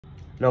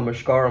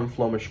Namaskaram,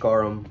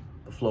 Flowmashkaram,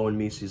 the flow in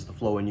me sees the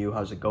flow in you.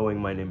 How's it going?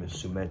 My name is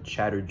Sumed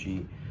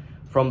Chatterjee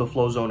from the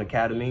Flow Zone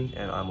Academy,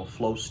 and I'm a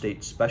flow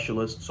state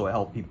specialist, so I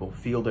help people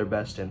feel their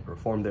best and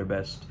perform their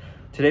best.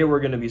 Today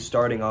we're going to be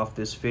starting off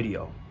this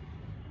video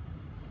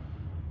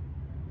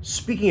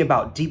speaking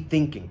about deep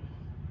thinking.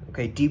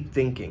 Okay, deep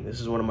thinking. This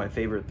is one of my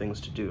favorite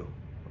things to do,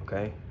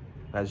 okay,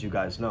 as you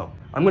guys know.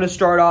 I'm going to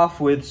start off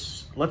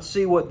with, let's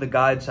see what the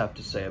guides have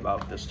to say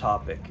about this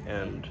topic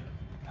and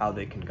how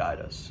they can guide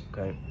us,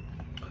 okay?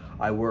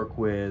 I work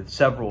with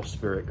several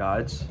spirit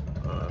guides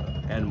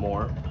and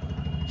more.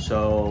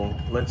 So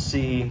let's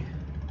see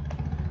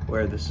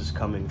where this is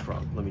coming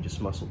from. Let me just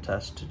muscle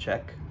test to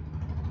check.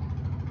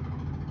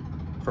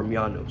 From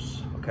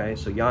Janus, okay?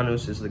 So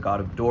Janus is the god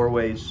of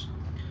doorways.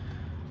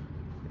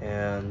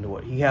 And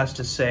what he has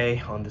to say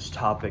on this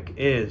topic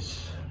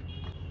is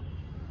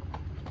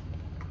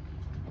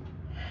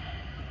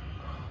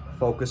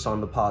focus on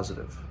the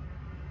positive,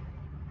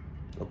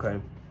 okay?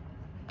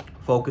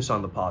 Focus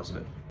on the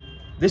positive.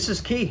 This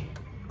is key,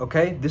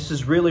 okay? This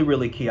is really,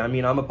 really key. I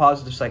mean, I'm a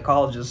positive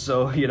psychologist,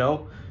 so, you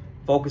know,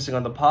 focusing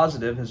on the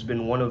positive has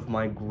been one of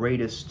my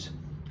greatest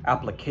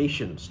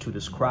applications to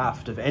this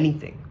craft of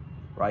anything,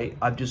 right?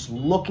 I'm just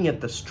looking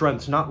at the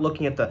strengths, not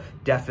looking at the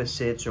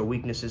deficits or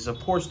weaknesses. Of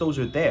course, those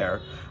are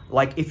there.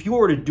 Like, if you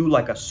were to do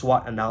like a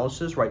SWOT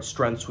analysis, right?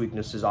 Strengths,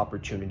 weaknesses,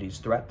 opportunities,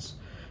 threats.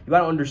 You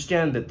gotta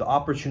understand that the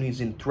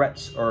opportunities and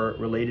threats are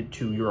related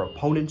to your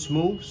opponent's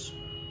moves,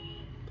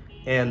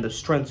 and the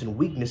strengths and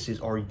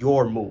weaknesses are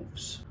your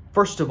moves.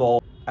 First of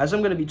all, as I'm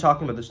going to be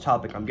talking about this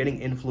topic, I'm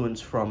getting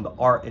influence from the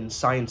art and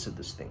science of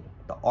this thing.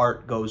 The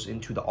art goes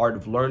into the art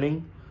of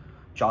learning,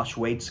 Josh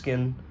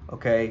Waitzkin,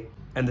 okay?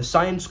 And the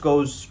science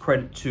goes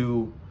credit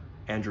to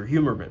Andrew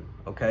Huberman,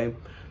 okay?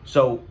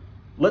 So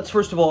let's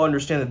first of all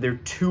understand that there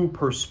are two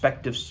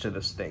perspectives to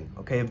this thing,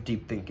 okay, of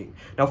deep thinking.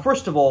 Now,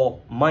 first of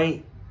all,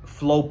 my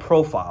flow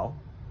profile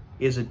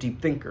is a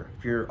deep thinker.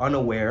 If you're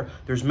unaware,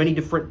 there's many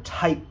different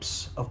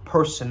types of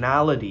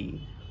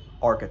personality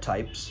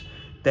archetypes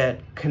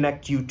that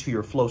connect you to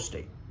your flow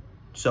state.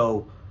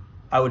 So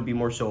I would be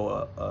more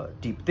so a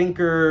deep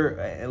thinker,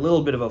 a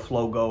little bit of a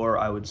flow goer,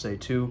 I would say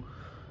too.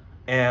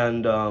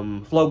 And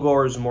flow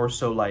goer is more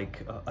so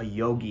like a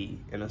yogi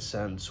in a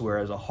sense,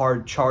 whereas a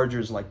hard charger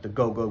is like the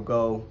go, go,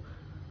 go,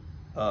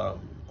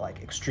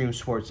 like extreme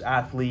sports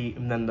athlete.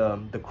 And then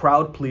the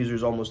crowd pleaser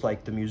is almost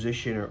like the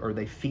musician, or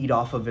they feed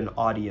off of an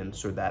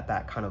audience, or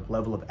that kind of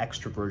level of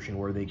extroversion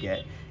where they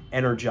get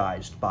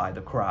energized by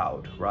the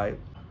crowd, right?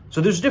 So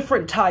there's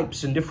different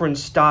types and different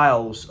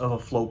styles of a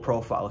flow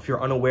profile. If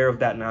you're unaware of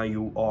that, now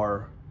you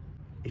are.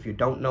 If you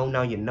don't know,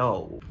 now you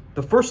know.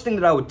 The first thing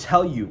that I would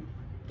tell you,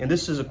 and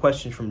this is a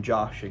question from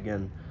Josh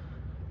again.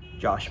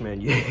 Josh, man,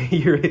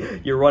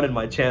 you're running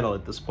my channel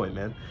at this point,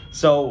 man.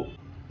 So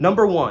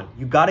number one,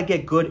 you got to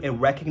get good at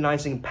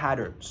recognizing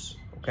patterns,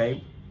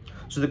 okay?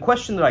 So the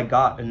question that I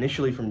got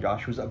initially from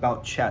Josh was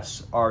about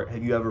chess.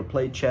 Have you ever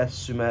played chess,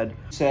 Sumed?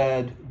 He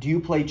said, do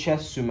you play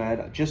chess,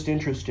 Sumed? Just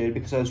interested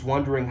because I was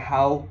wondering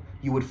how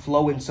you would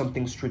flow in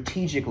something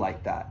strategic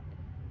like that.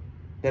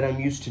 That I'm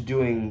used to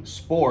doing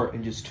sport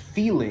and just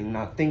feeling,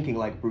 not thinking,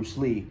 like Bruce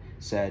Lee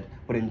said.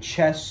 But in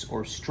chess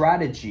or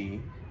strategy,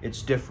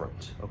 it's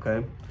different,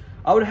 okay?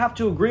 I would have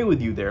to agree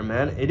with you there,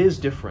 man. It is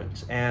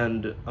different,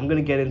 and I'm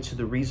gonna get into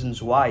the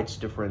reasons why it's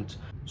different.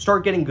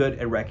 Start getting good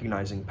at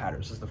recognizing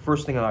patterns. That's the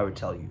first thing that I would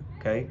tell you,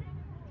 okay?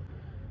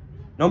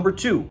 Number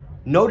two,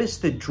 notice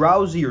that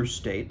drowsier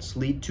states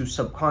lead to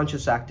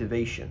subconscious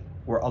activation,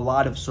 where a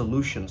lot of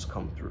solutions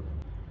come through.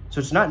 So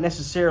it's not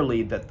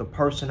necessarily that the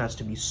person has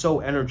to be so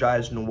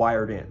energized and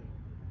wired in,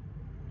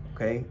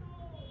 okay?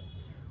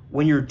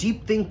 When you're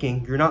deep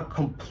thinking, you're not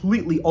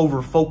completely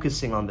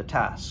over-focusing on the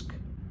task.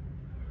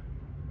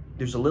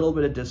 There's a little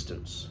bit of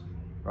distance,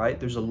 right?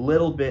 There's a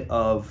little bit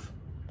of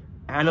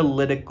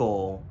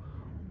analytical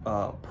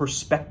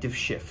perspective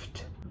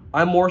shift.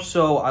 I'm more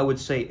so, I would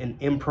say, an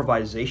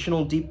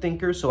improvisational deep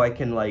thinker, so I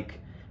can like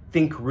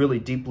think really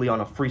deeply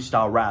on a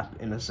freestyle rap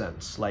in a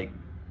sense, like,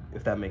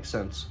 if that makes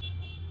sense.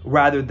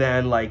 Rather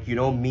than like, you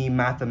know, me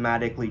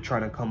mathematically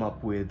trying to come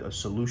up with a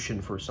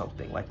solution for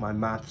something. Like my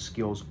math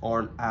skills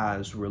aren't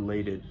as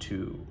related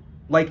to,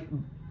 like,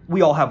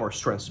 we all have our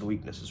strengths and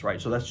weaknesses,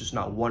 right? So that's just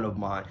not one of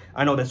my,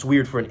 I know that's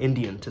weird for an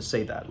Indian to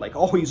say that. Like,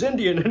 oh, he's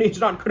Indian and he's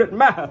not good at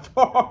math.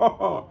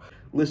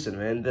 Listen,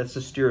 man, that's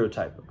a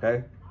stereotype,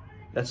 okay?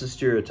 That's a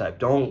stereotype.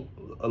 Don't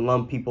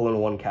lump people in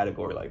one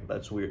category. Like,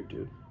 that's weird,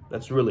 dude.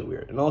 That's really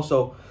weird. And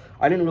also,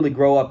 I didn't really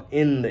grow up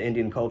in the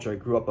Indian culture. I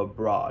grew up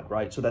abroad,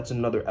 right? So that's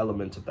another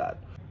element of that.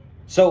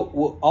 So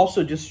we'll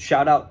also just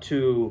shout out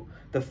to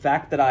the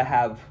fact that I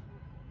have,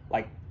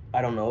 like,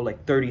 I don't know,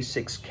 like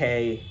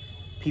 36K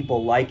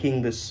people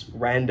liking this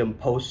random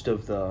post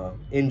of the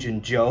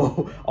Injun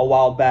Joe a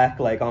while back,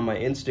 like on my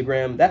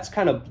Instagram. That's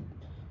kind of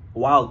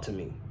wild to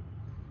me,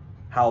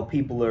 how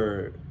people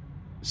are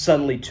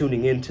suddenly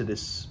tuning into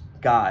this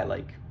guy,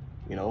 like,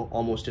 you know,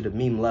 almost at a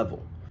meme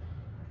level.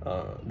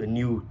 The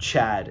new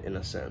Chad, in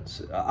a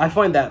sense. I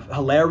find that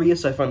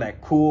hilarious. I find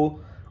that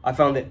cool. I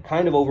found it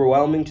kind of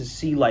overwhelming to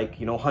see, like,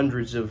 you know,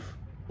 hundreds of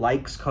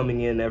likes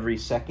coming in every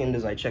second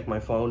as I check my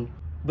phone.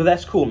 But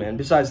that's cool, man.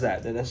 Besides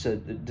that, that's a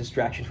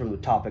distraction from the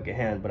topic at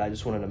hand, but I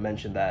just wanted to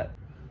mention that.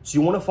 So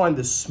you want to find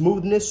the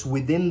smoothness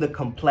within the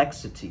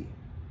complexity.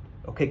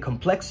 Okay,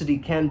 complexity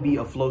can be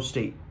a flow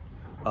state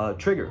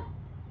trigger.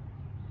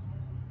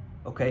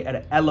 Okay, at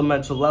an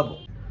elemental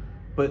level.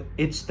 But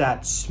it's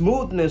that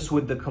smoothness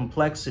with the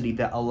complexity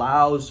that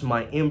allows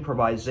my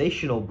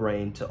improvisational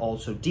brain to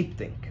also deep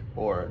think,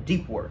 or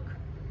deep work,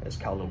 as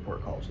Cal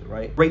Newport calls it,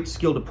 right? Great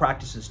skill to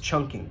practice is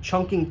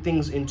chunking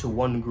things into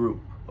one group,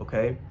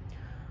 okay?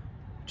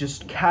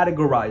 Just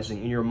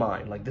categorizing in your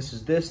mind, like this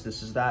is this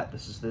is that,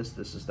 this is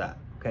this is that,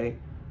 okay?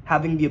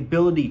 Having the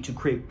ability to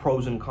create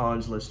pros and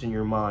cons list in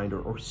your mind,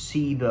 or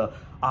see the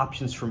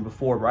options from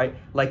before, right?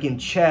 Like in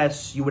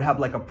chess, you would have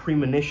like a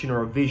premonition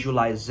or a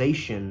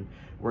visualization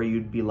where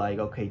you'd be like,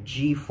 okay,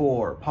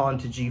 g4, pawn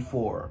to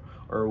g4,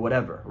 or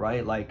whatever,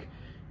 right? Like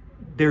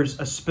there's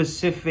a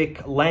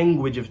specific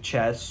language of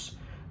chess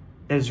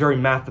that is very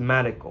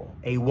mathematical,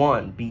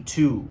 a1,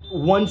 b2.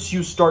 Once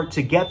you start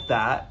to get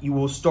that, you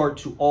will start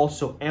to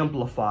also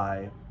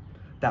amplify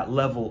that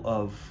level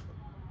of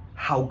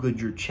how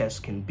good your chess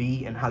can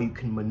be and how you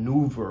can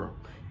maneuver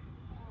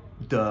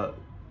the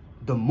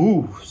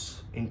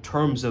moves in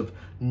terms of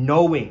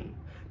knowing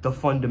the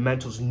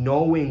fundamentals,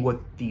 knowing what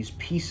these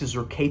pieces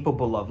are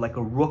capable of. Like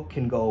a rook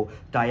can go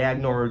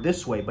diagonal or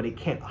this way, but it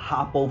can't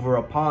hop over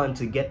a pawn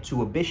to get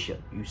to a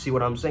bishop. You see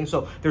what I'm saying?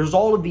 So there's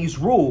all of these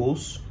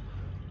rules,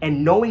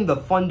 and knowing the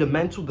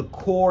fundamental, the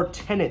core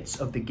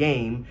tenets of the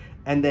game,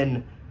 and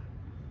then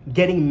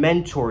getting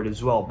mentored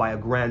as well by a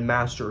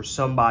grandmaster or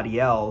somebody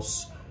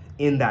else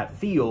in that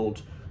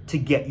field to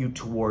get you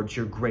towards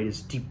your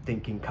greatest deep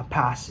thinking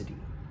capacity.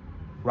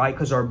 Right?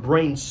 Because our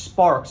brain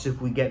sparks if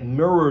we get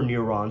mirror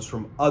neurons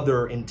from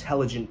other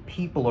intelligent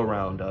people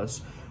around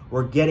us.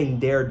 We're getting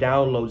their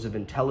downloads of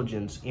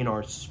intelligence in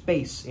our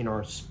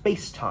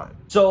space-time.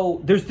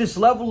 So there's this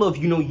level of,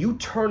 you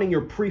turning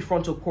your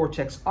prefrontal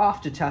cortex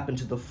off to tap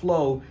into the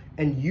flow,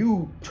 and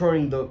you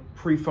turning the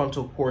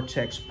prefrontal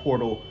cortex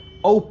portal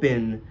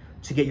open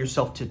to get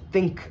yourself to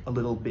think a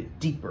little bit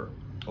deeper.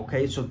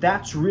 Okay, so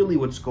that's really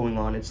what's going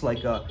on. It's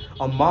like a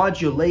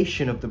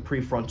modulation of the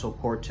prefrontal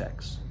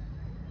cortex.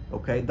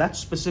 Okay, that's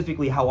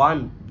specifically how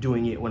I'm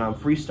doing it when I'm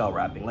freestyle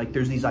rapping. Like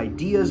there's these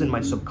ideas in my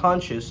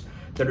subconscious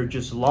that are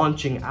just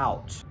launching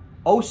out.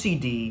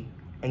 OCD,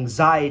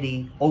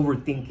 anxiety,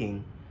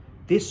 overthinking,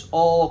 this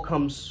all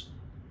comes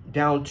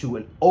down to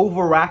an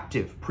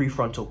overactive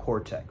prefrontal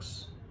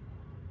cortex.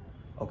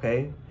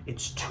 Okay,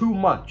 it's too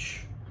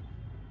much.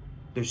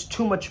 There's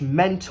too much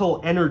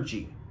mental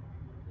energy.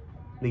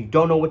 You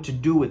don't know what to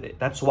do with it.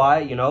 That's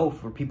why,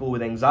 for people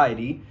with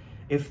anxiety,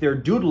 if they're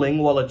doodling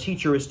while a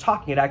teacher is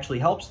talking, it actually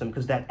helps them,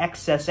 because that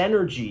excess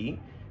energy,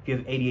 if you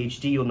have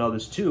ADHD, you'll know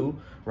this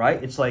too,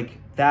 right? It's like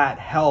that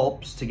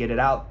helps to get it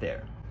out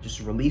there.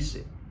 Just release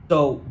it.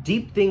 So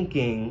deep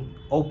thinking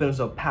opens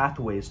up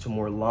pathways to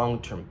more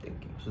long-term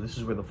thinking. So this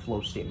is where the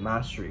flow state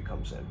mastery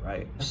comes in,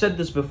 right? I've said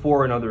this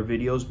before in other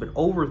videos, but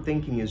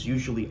overthinking is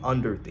usually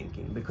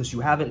underthinking because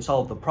you haven't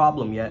solved the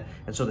problem yet.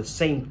 And so the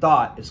same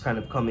thought is kind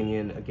of coming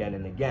in again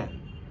and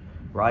again,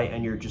 right?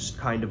 And you're just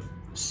kind of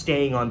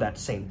staying on that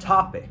same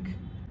topic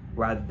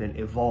rather than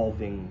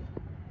evolving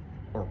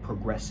or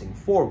progressing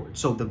forward.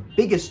 So the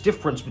biggest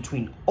difference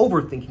between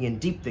overthinking and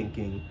deep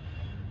thinking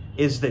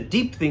is that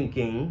deep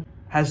thinking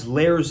has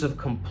layers of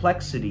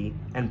complexity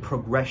and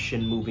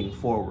progression moving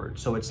forward.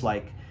 So it's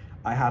like,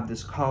 I have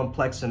this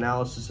complex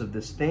analysis of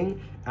this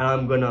thing, and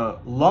I'm gonna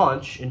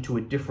launch into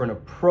a different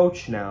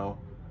approach now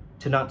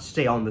to not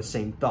stay on the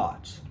same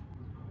thoughts.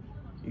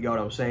 You get what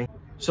I'm saying?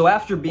 So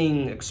after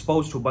being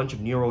exposed to a bunch of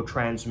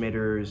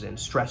neurotransmitters and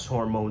stress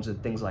hormones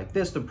and things like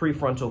this, the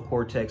prefrontal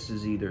cortex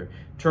is either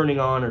turning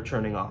on or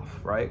turning off,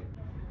 right?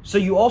 So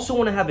you also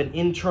want to have an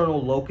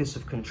internal locus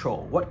of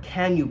control. What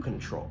can you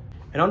control?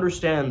 And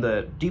understand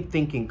that deep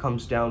thinking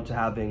comes down to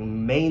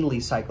having mainly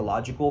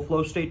psychological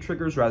flow state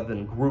triggers rather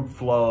than group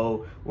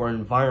flow or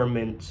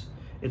environment.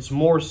 It's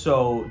more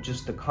so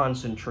just the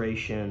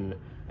concentration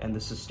and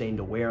the sustained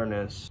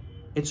awareness.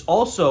 It's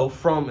also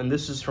from, and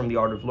this is from The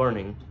Art of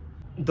Learning,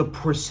 the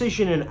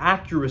precision and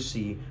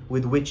accuracy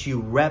with which you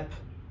rep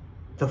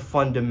the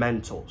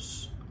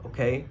fundamentals,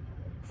 okay?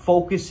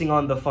 Focusing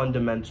on the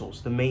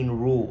fundamentals, the main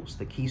rules,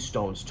 the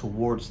keystones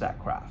towards that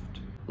craft.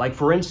 Like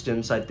for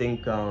instance, I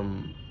think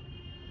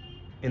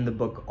in the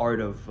book Art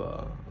of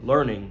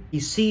Learning, he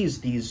sees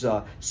these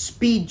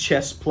speed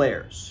chess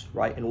players,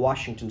 right, in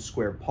Washington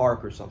Square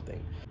Park or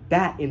something.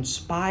 That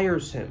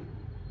inspires him,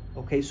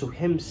 okay? So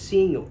him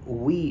seeing,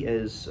 we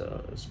as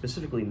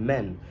specifically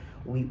men,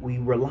 we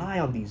rely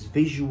on these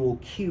visual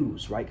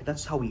cues, right?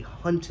 That's how we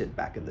hunted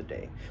back in the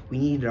day. We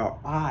needed our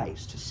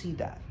eyes to see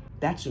that.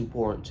 That's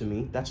important to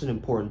me. That's an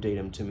important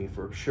datum to me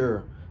for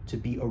sure, to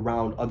be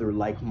around other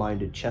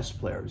like-minded chess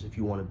players if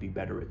you want to be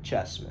better at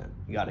chess, man.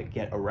 You got to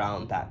get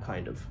around that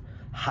kind of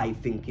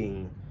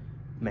high-thinking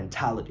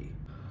mentality.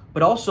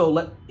 But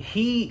also,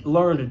 he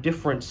learned a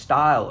different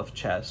style of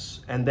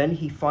chess, and then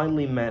he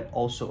finally met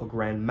also a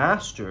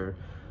grandmaster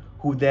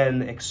who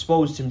then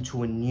exposed him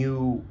to a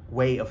new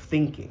way of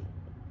thinking.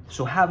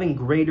 So having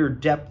greater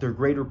depth or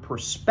greater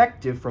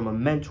perspective from a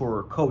mentor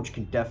or coach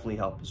can definitely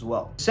help as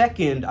well.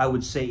 Second, I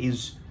would say,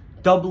 is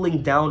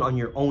doubling down on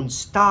your own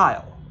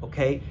style,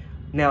 okay?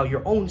 Now,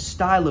 your own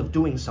style of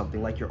doing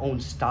something, like your own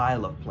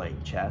style of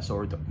playing chess,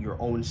 or your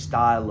own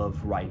style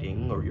of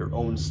writing, or your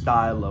own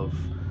style of,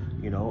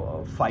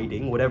 of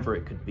fighting, whatever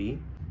it could be.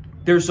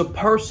 There's a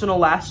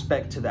personal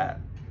aspect to that,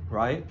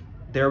 right?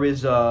 There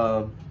is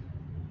a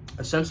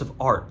sense of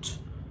art,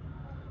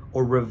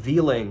 or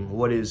revealing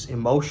what is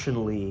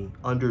emotionally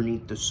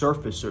underneath the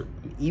surface, or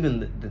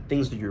even the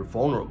things that you're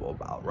vulnerable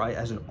about, right?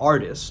 As an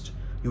artist,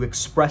 you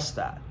express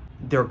that.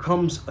 There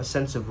comes a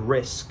sense of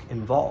risk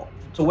involved.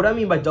 So what I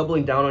mean by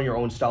doubling down on your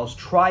own styles,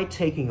 try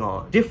taking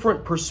on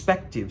different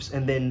perspectives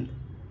and then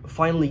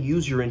finally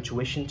use your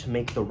intuition to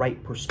make the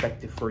right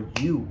perspective for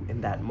you in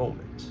that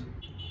moment.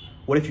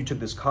 What if you took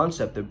this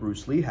concept that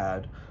Bruce Lee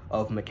had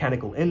of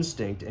mechanical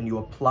instinct and you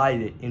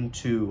applied it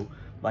into,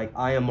 like,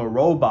 I am a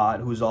robot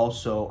who's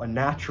also a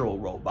natural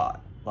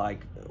robot.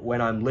 Like,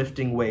 when I'm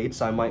lifting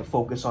weights, I might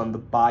focus on the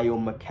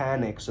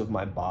biomechanics of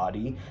my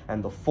body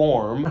and the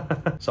form.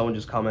 Someone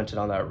just commented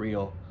on that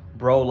reel.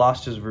 Bro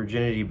lost his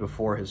virginity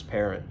before his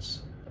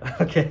parents.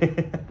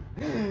 Okay.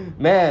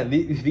 Man,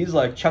 these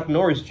like Chuck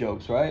Norris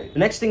jokes, right? The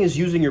next thing is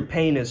using your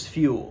pain as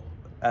fuel,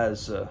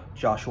 as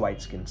Josh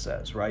Waitzkin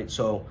says, right?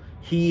 So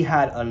he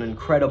had an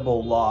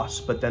incredible loss,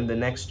 but then the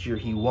next year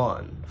he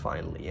won,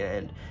 finally.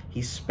 And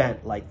he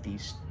spent like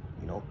these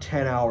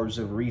 10 hours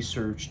of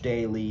research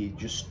daily,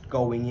 just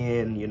going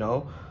in,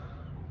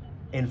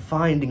 and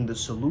finding the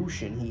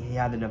solution. He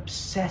had an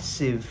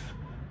obsessive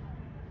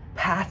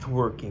path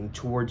working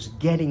towards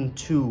getting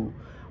to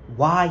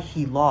why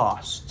he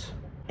lost.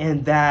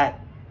 And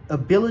that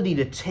ability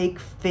to take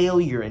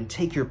failure and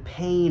take your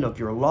pain of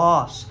your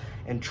loss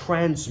and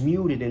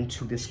transmute it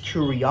into this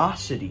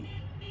curiosity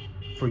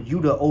for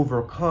you to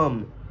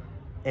overcome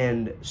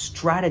and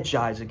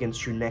strategize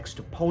against your next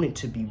opponent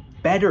to be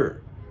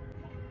better,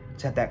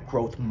 to have that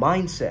growth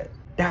mindset.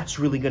 That's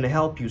really going to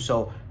help you.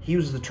 So he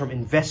uses the term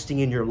investing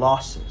in your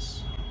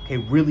losses. Okay,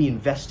 really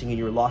investing in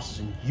your losses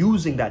and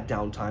using that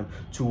downtime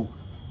to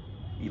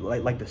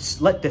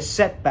let the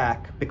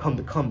setback become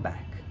the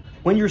comeback.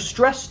 When you're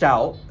stressed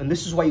out, and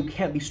this is why you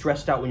can't be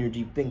stressed out when you're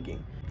deep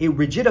thinking, it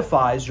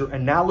rigidifies your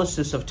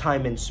analysis of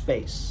time and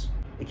space.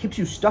 It keeps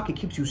you stuck, it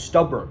keeps you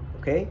stubborn,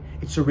 okay?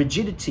 It's a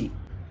rigidity.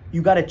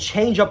 You got to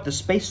change up the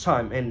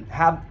space-time and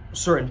have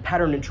certain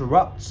pattern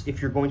interrupts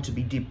if you're going to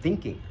be deep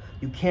thinking.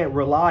 You can't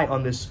rely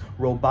on this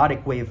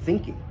robotic way of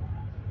thinking,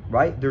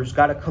 right? There's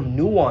got to come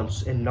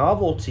nuance and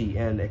novelty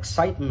and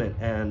excitement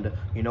and,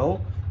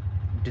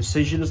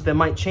 decisions that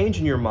might change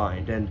in your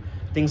mind and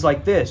things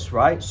like this,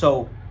 right?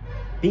 So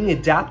being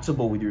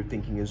adaptable with your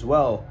thinking as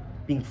well,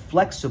 being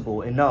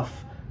flexible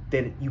enough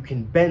that you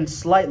can bend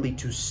slightly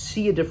to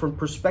see a different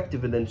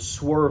perspective and then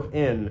swerve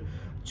in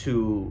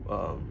to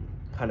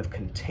kind of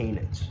contain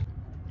it.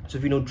 So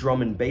if you know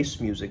drum and bass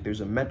music,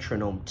 there's a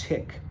metronome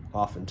tick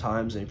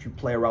oftentimes, and if you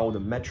play around with a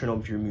metronome,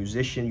 if you're a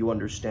musician, you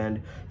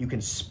understand you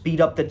can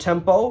speed up the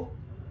tempo,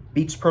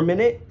 beats per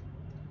minute,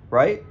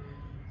 right?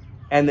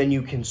 And then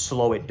you can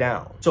slow it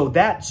down. So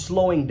that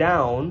slowing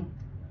down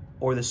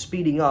or the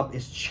speeding up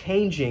is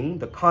changing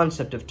the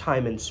concept of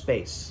time and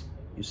space,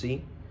 you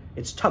see?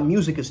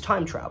 Music is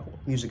time travel.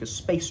 Music is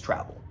space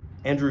travel.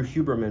 Andrew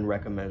Huberman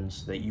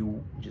recommends that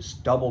you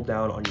just double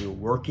down on your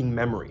working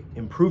memory.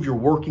 Improve your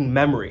working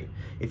memory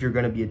if you're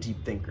gonna be a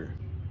deep thinker.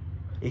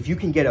 If you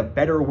can get a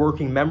better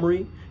working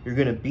memory, you're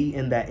gonna be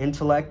in that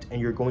intellect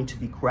and you're going to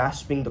be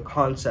grasping the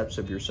concepts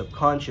of your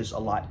subconscious a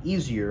lot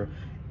easier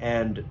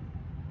and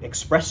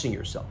expressing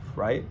yourself,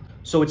 right?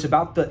 So it's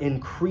about the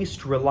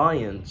increased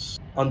reliance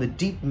on the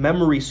deep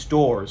memory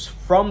stores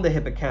from the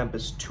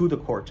hippocampus to the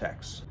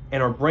cortex.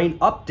 And our brain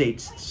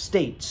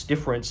updates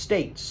different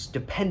states,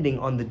 depending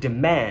on the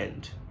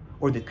demand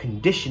or the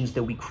conditions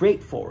that we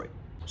create for it.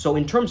 So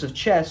in terms of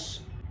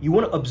chess, you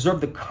want to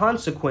observe the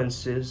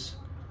consequences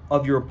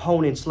of your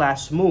opponent's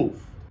last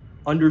move.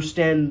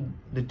 Understand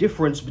the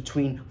difference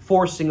between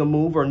forcing a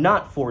move or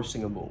not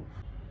forcing a move.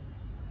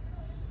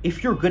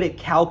 If you're good at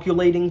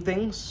calculating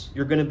things,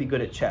 you're going to be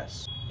good at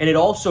chess. And it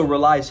also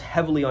relies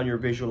heavily on your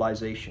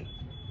visualization.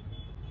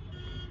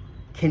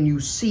 Can you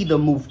see the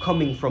move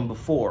coming from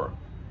before,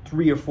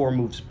 3 or 4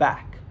 moves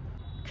back?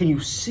 Can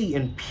you see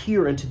and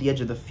peer into the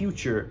edge of the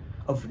future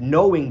of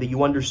knowing that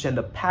you understand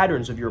the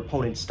patterns of your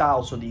opponent's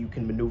style so that you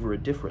can maneuver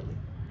it differently,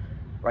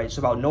 right? It's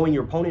about knowing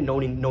your opponent,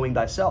 knowing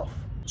thyself.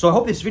 So I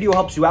hope this video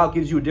helps you out,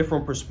 gives you a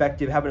different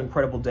perspective. Have an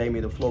incredible day.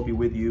 May the flow be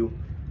with you.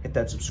 Hit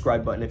that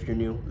subscribe button if you're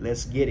new.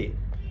 Let's get it.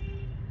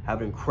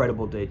 Have an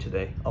incredible day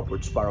today.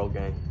 Upward Spiral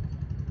gang.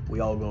 We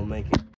all gonna make it.